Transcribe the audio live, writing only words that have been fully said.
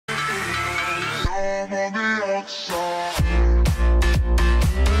I'm on the outside.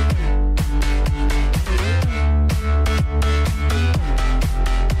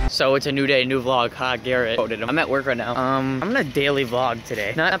 So it's a new day, new vlog. Hi, Garrett. I'm at work right now. I'm gonna daily vlog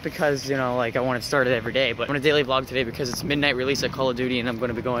today. Not because, you know, like I want to start it every day, but I'm gonna daily vlog today because it's midnight release of Call of Duty and I'm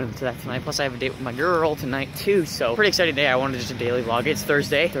gonna be going into that tonight. Plus I have a date with my girl tonight too, so pretty exciting day. I wanted to just a daily vlog. It's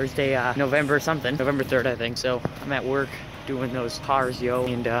Thursday, November something, November 3rd, I think. So I'm at work doing those cars, yo,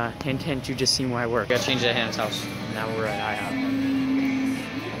 and hint, you just seen where I work. Gotta change at Hannah's house. Now we're at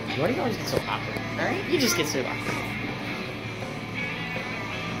IHOP. Why do you always get so awkward? All right, you just get so awkward.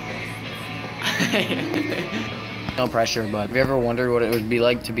 No pressure, but have you ever wondered what it would be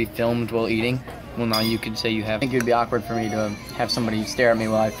like to be filmed while eating? Well, now you could say you have. I think it would be awkward for me to have somebody stare at me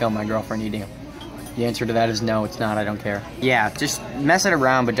while I film my girlfriend eating. The answer to that is no, it's not. I don't care. Yeah, just mess it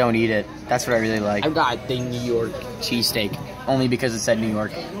around, but don't eat it. That's what I really like. I got the New York cheesesteak, only because it said New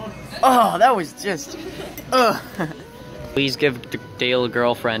York. Oh, that was just, ugh. Please give Dale a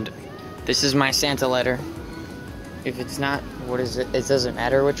girlfriend. This is my Santa letter. If it's not, what is it? It doesn't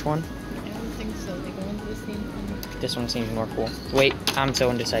matter which one. This one seems more cool. Wait, I'm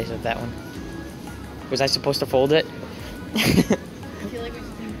so indecisive. That one. Was I supposed to fold it? I feel like we should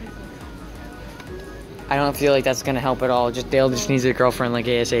think. I don't feel like that's gonna help at all. Just Dale just needs a girlfriend like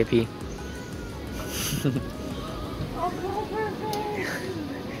ASAP.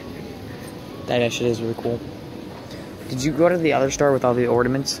 That actually is really cool. Did you go to the other store with all the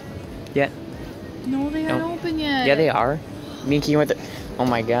ornaments yet? No, they aren't open yet. Yeah, they are. Minky went there. Oh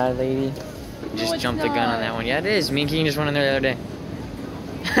my god, lady. Just jumped the gun on that one. Yeah, it is. Me and King just went in there the other day.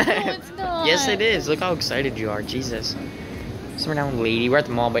 No, it's not. Yes, it is. Look how excited you are. Jesus. Simmer down, lady. We're at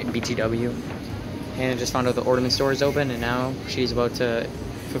the mall by BTW. Hannah just found out the ornament store is open, and now she's about to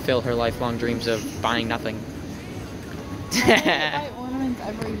fulfill her lifelong dreams of buying nothing. I buy ornaments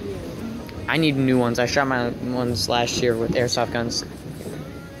every year. I need new ones. I shot my ones last year with airsoft guns.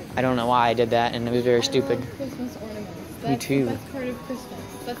 I don't know why I did that, and it was very stupid. Christmas ornaments. Me too. That's the best part of Christmas.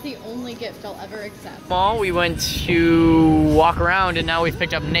 That's the only gift I'll ever accept. Mall, we went to walk around, and now we've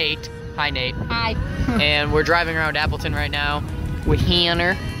picked up Nate. Hi, Nate. Hi. And we're driving around Appleton right now with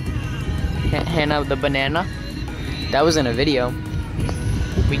Hannah. Hannah the banana. That was in a video.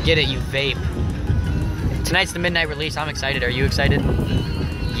 We get it, you vape. Tonight's the midnight release. I'm excited. Are you excited?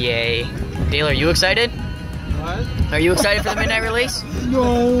 Yay. Dale, are you excited? What? Are you excited for the midnight release?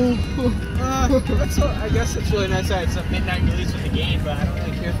 No. I guess it's really nice that it's a midnight release of the game, but I don't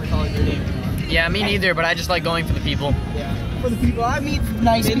really care for Call of Duty anymore. Yeah, me neither, but I just like going for the people. Yeah. For the people. I mean,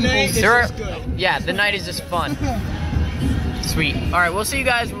 nice midnight people. Is just good. Yeah, the night is just fun. Sweet. All right, we'll see you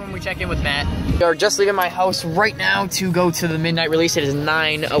guys when we check in with Matt. We are just leaving my house right now to go to the midnight release. It is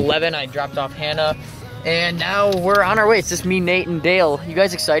 9:11. I dropped off Hannah, and now we're on our way. It's just me, Nate, and Dale. You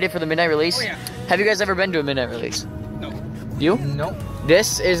guys excited for the midnight release? Oh, yeah. Have you guys ever been to a midnight release? No. You? Nope.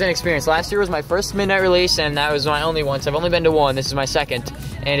 This is an experience. Last year was my first midnight release, and that was my only one. So I've only been to one. This is my second,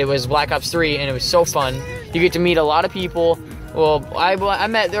 and it was Black Ops 3, and it was so fun. You get to meet a lot of people. Well,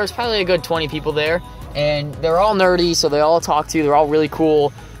 there was probably a good 20 people there, and they're all nerdy, so they all talk to you. They're all really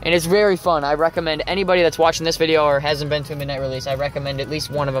cool, and it's very fun. I recommend anybody that's watching this video or hasn't been to a midnight release, I recommend at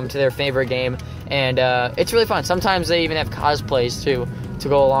least one of them to their favorite game, and it's really fun. Sometimes they even have cosplays too to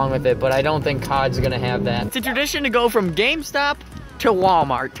go along with it, but I don't think COD's gonna have that. It's a tradition to go from GameStop to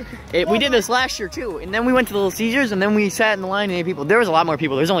Walmart. We did this last year too, and then we went to the Little Caesars, and then we sat in the line and ate people. There was a lot more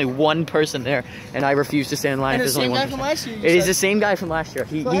people. There's only one person there, and I refused to stand in line. And if the there's same only guy one from person. last year. It is the same guy from last year.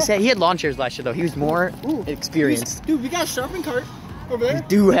 He said he had lawn chairs last year though. He was more experienced. Dude, we got a shopping cart over there. We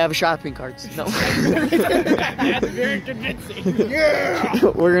do have shopping carts. No. That's very convincing. Yeah.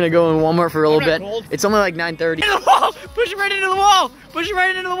 We're gonna go in Walmart for a little bit. Cold. It's only like 9:30. Into the wall! Push him right into the wall! Push him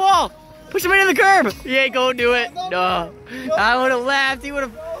right into the wall! Push him into the curb! He ain't gonna do it. No. I would have laughed. He would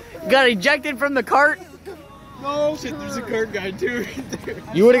have got ejected from the cart. No, shit, there's a cart guy too.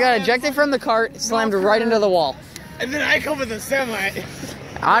 You would have got ejected from the cart, slammed right into the wall. And then I come with a semi.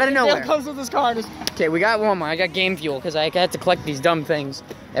 Out of nowhere. Dale comes with his car. Okay, we got Walmart. I got game fuel because I had to collect these dumb things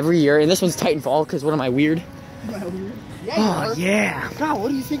every year. And this one's Titanfall because what am I, weird? Yeah, Oh, yeah. God, what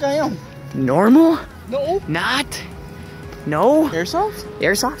do you think I am? Normal? No. Not? No? Airsoft?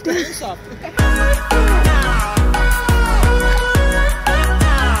 Airsoft? Airsoft.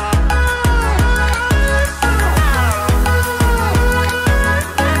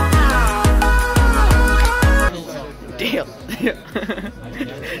 Dale.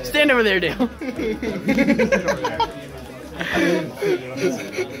 Stand over there, Dale.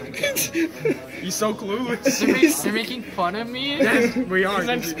 He's so clueless. They're making fun of me? Yes, we are. Because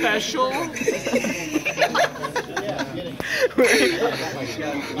I'm special?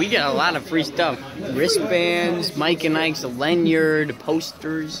 We got a lot of free stuff. Wristbands, Mike and Ike's, a lanyard,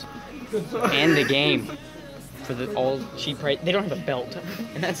 posters, and the game. For the all cheap price. They don't have a belt,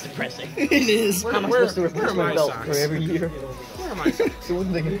 and that's depressing. It is. How am I supposed to replace my belt for every year? Where am I? So what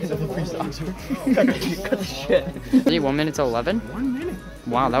are they gonna do with the free socks? Cut the shit. Really, 1 minute to 11? 1 minute.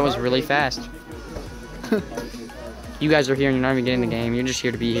 Wow, that was really fast. You guys are here and you're not even getting the game. You're just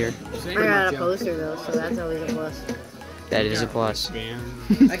here to be here. I got a poster though, so that's always a plus. That is a plus.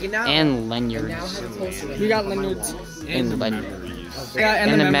 And lanyards. We got lanyards. And lanyards. Yeah,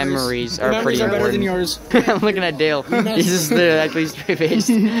 And the memories are The pretty memories are better than important. yours. I'm looking at Dale. He's just there, actually straight faced.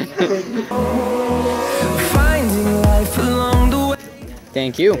 Finding life along the way.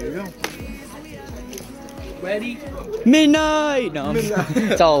 Thank you. Ready? Midnight! No,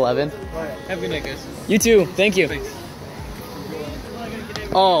 it's all 11. Have a good night, guys. You too. Thank you.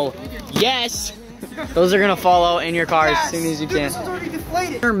 Oh, yes! Those are gonna fall out in your car as soon as you can.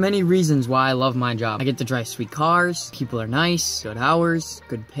 There are many reasons why I love my job. I get to drive sweet cars, people are nice, good hours,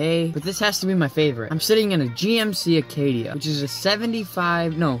 good pay, but this has to be my favorite. I'm sitting in a GMC Acadia, which is a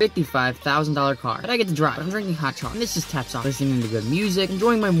 $55,000 car that I get to drive. I'm drinking hot chocolate. And this is Taps Off, listening to good music,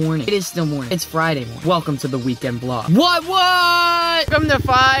 enjoying my morning. It is still morning. It's Friday morning. Welcome to the weekend vlog. What? Welcome to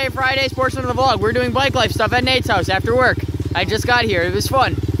Friday's portion of the vlog. We're doing bike life stuff at Nate's house after work. I just got here. It was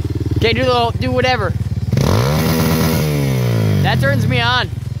fun. Okay, do whatever. That turns me on.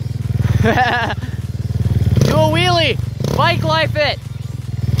 Do a wheelie. Bike life it.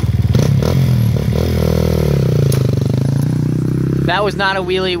 That was not a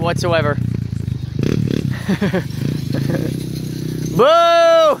wheelie whatsoever.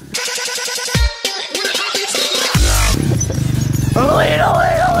 Boo! Little.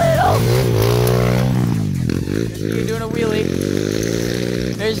 You're doing a wheelie.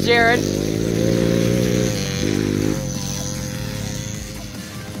 There's Jared.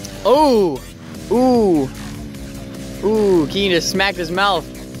 Oh! Ooh! Ooh, Keen just smacked his mouth.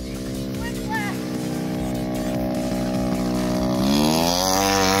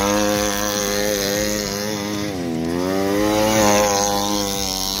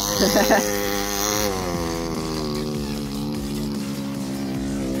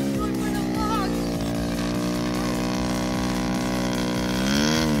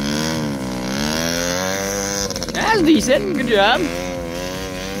 That's decent. Good job.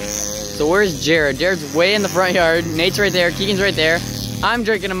 So where's Jared? Jared's way in the front yard. Nate's right there. Keegan's right there. I'm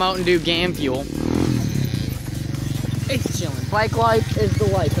drinking a Mountain Dew Game Fuel. It's chilling. Bike life is the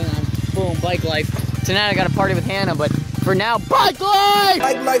life, man. Boom, bike life. Tonight I got a party with Hannah, but for now, bike life!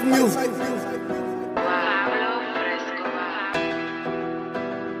 Bike life music.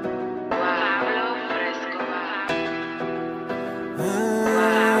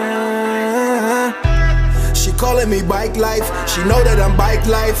 She calling me bike life. She know that I'm bike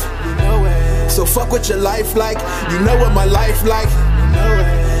life. You know it. So fuck what your life like. You know what my life like. You know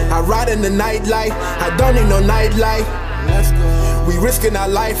it. I ride in the night light. I don't need no night light. Let's go. We risking our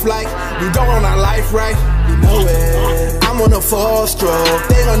life like we don't own our life right. You know it. I'm on a 4-stroke.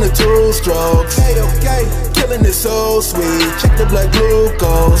 They on the 2-strokes. Okay. Killing it so sweet. Check the blood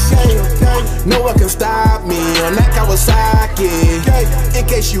glucose. Okay. No one can stop me on that Kawasaki. In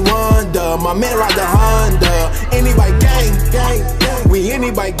case you wonder, my man ride the Honda. Anybody gang. We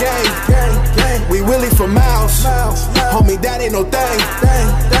anybody gang. We Willie for miles. Homie, that ain't no thing.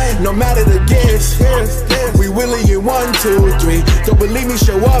 No matter the gears. We Willie in 1, 2, 3. Don't believe me,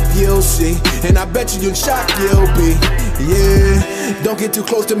 show up, you'll see. And I bet you in shock you'll be. Yeah. Don't get too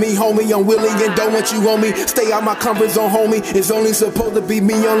close to me, homie. I'm Willie and don't want you on me. Stay out my comfort zone, homie. It's only supposed to be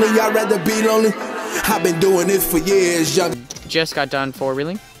me only. I'd rather be lonely. I've been doing this for years, young. Just got done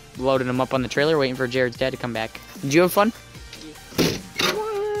four-wheeling. Loaded him up on the trailer, waiting for Jared's dad to come back. Did you have fun?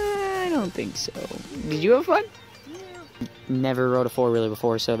 I don't think so. Did you have fun? Never rode a four-wheeler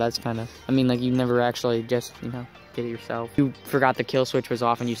before, so that's kind of... I mean, like, you never actually just, you know, did it yourself. You forgot the kill switch was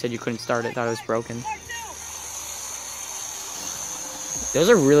off and you said you couldn't start it, thought it was broken. Those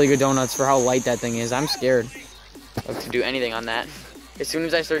are really good donuts for how light that thing is. I'm scared to do anything on that. As soon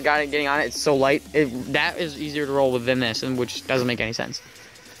as I started getting on it, it's so light. That is easier to roll with than this, which doesn't make any sense.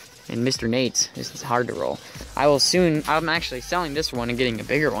 And Mr. Nate's is hard to roll. I'm actually selling this one and getting a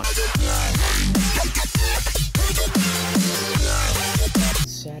bigger one.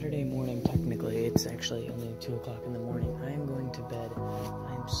 Saturday morning, technically. It's actually only 2 o'clock in the morning. I am going to bed.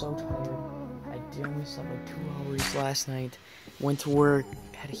 I am so tired. I only slept like 2 hours last night. Went to work,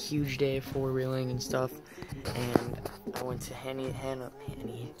 had a huge day of four-wheeling and stuff, and I went to Hannah, you know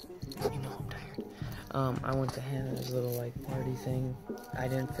I'm tired. I went to Hannah's little like party thing. I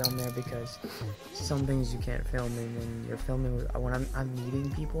didn't film there because some things you can't film, and when you're filming, when I'm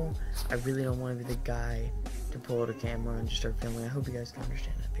meeting people, I really don't want to be the guy to pull out a camera and just start filming. I hope you guys can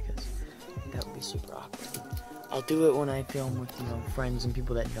understand that, because that would be super awkward. I'll do it when I film with, you know, friends and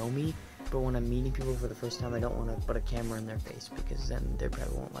people that know me, but when I'm meeting people for the first time, I don't want to put a camera in their face, because then they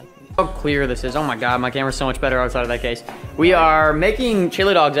probably won't like me. How clear this is. Oh my god, my camera's so much better outside of that case. We are making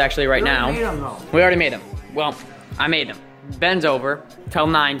chili dogs actually right now. We already made them. Well, I made them. Ben's over till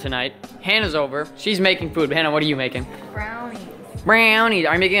 9 tonight. Hannah's over. She's making food. Hannah, what are you making? Brownies. Brownies.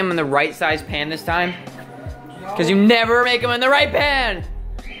 Are you making them in the right size pan this time? Because you never make them in the right pan.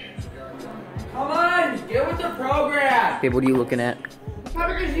 Come on, get with the program. Babe, what are you looking at?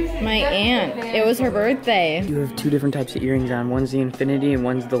 My aunt. It was her birthday. You have two different types of earrings on. One's the infinity and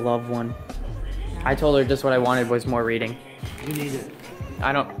one's the love one. I told her just what I wanted was more reading. You need it.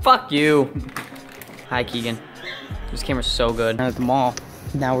 I don't. Fuck you. Hi, Keegan. This camera's so good. At the mall.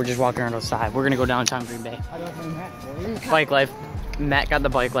 Now we're just walking around outside. We're gonna go downtown Green Bay. Bike life. Matt got the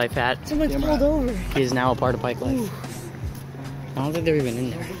bike life hat. Someone pulled over. He is now a part of bike life. I don't think they're even in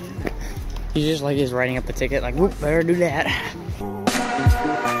there. He's just like he's writing up the ticket. Like, whoop, better do that.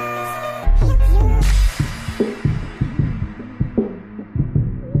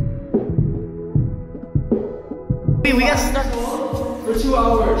 We got stuck for 2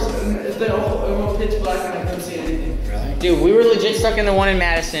 hours, and it went pitch black, and I couldn't see anything. Really? Dude, we were legit stuck in the one in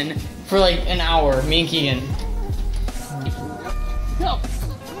Madison for like an hour, me and Keegan. Go!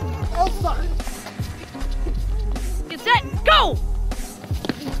 Oh, sorry. Get set, go!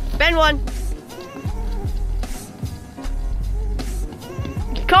 Ben one.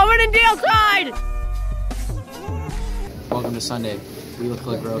 Coming in Dale side! Welcome to Sunday. We look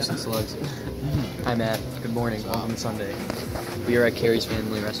like gross and slugs. Hi Matt, good morning, welcome to Sunday. We are at Carrie's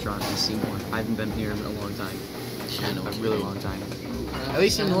Family Restaurant in Seymour. I haven't been here in a long time. A really long time. At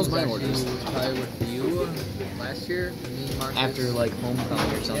least he knows my orders. Try with you last year, After like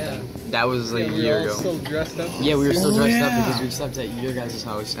homecoming or something. That was like a we year all ago. still dressed up. Yeah, we were still dressed up because we slept at your guys'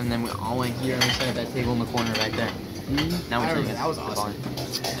 house, and then we all went here and we sat at that table in the corner back there. Now I we're remember, that was the awesome. bar.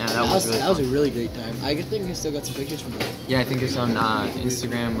 Yeah, that was really That was a fun. really great time. I think I still got some pictures from that. Yeah, I think it's on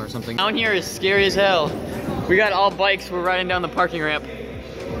Instagram or something. Down here is scary as hell. We got all bikes. We're riding down the parking ramp.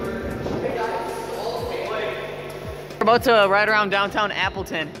 We're about to ride around downtown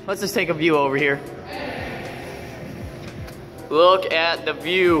Appleton. Let's just take a view over here. Look at the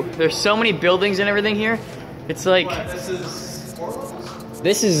view. There's so many buildings and everything here. It's like...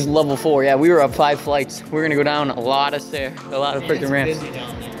 This is level 4. Yeah, we were up 5 flights. We're gonna go down a lot of stairs, a lot of freaking ramps.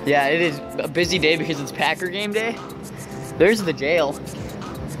 Yeah, it is a busy day because it's Packer game day. There's the jail.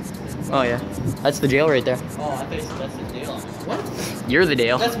 Oh yeah, that's the jail right there. Oh, I think that's the deal. What? You're the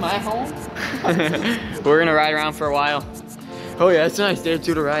Dale. That's my home? We're gonna ride around for a while. Oh yeah, it's nice. Day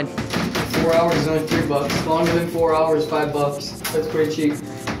 2 to ride. 4 hours is only $3. Longer than 4 hours, $5. That's pretty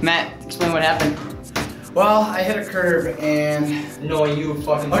cheap. Matt, explain what happened. Well, I hit a curb and... No, you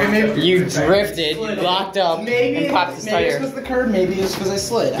fucking... Okay, maybe... You drifted, locked up, Maybe, and popped his maybe it's tire. because the curb, maybe it's because I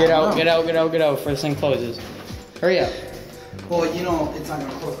slid. Get out, get out, get out, get out before this thing closes. Hurry up. Well, you know, it's not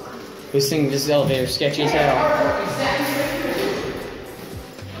gonna close. This elevator is sketchy as hell.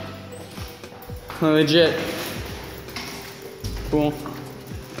 Legit. Cool.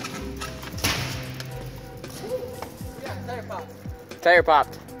 Tire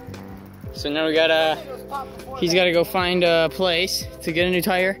popped. So now we gotta, he's gotta go find a place to get a new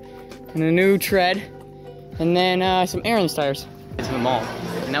tire and a new tread and then some Aaron's tires. To the mall,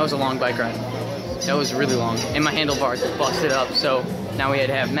 and that was a long bike ride. That was really long, and my handlebars busted up, so now we had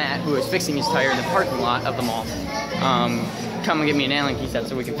to have Matt, who was fixing his tire in the parking lot of the mall, come and get me an Allen key set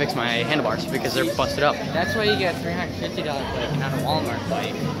so we can fix my handlebars because they're busted up. That's why you get $350 bike, not a Walmart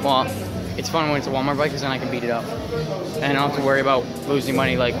bike. Well, it's fun when it's a Walmart bike because then I can beat it up. And I don't have to worry about losing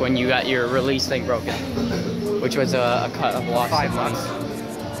money like when you got your release thing broken, which was a cut of loss. 5 months.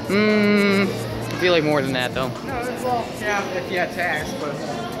 I feel like more than that though. No, well, yeah, if you had tax, but...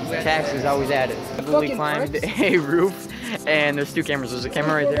 Tax is always added. I literally climbed a roof and there's 2 cameras. There's a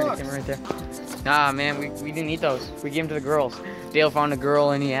camera right there and a camera right there. Ah man, we didn't need those. We gave them to the girls. Dale found a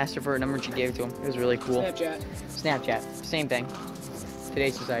girl and he asked her for a number and she gave it to him. It was really cool. Snapchat. Snapchat, same thing.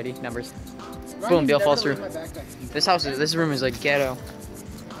 Today's society, numbers. Boom, Dale falls through. This room is like ghetto.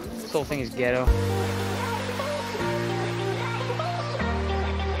 This whole thing is ghetto.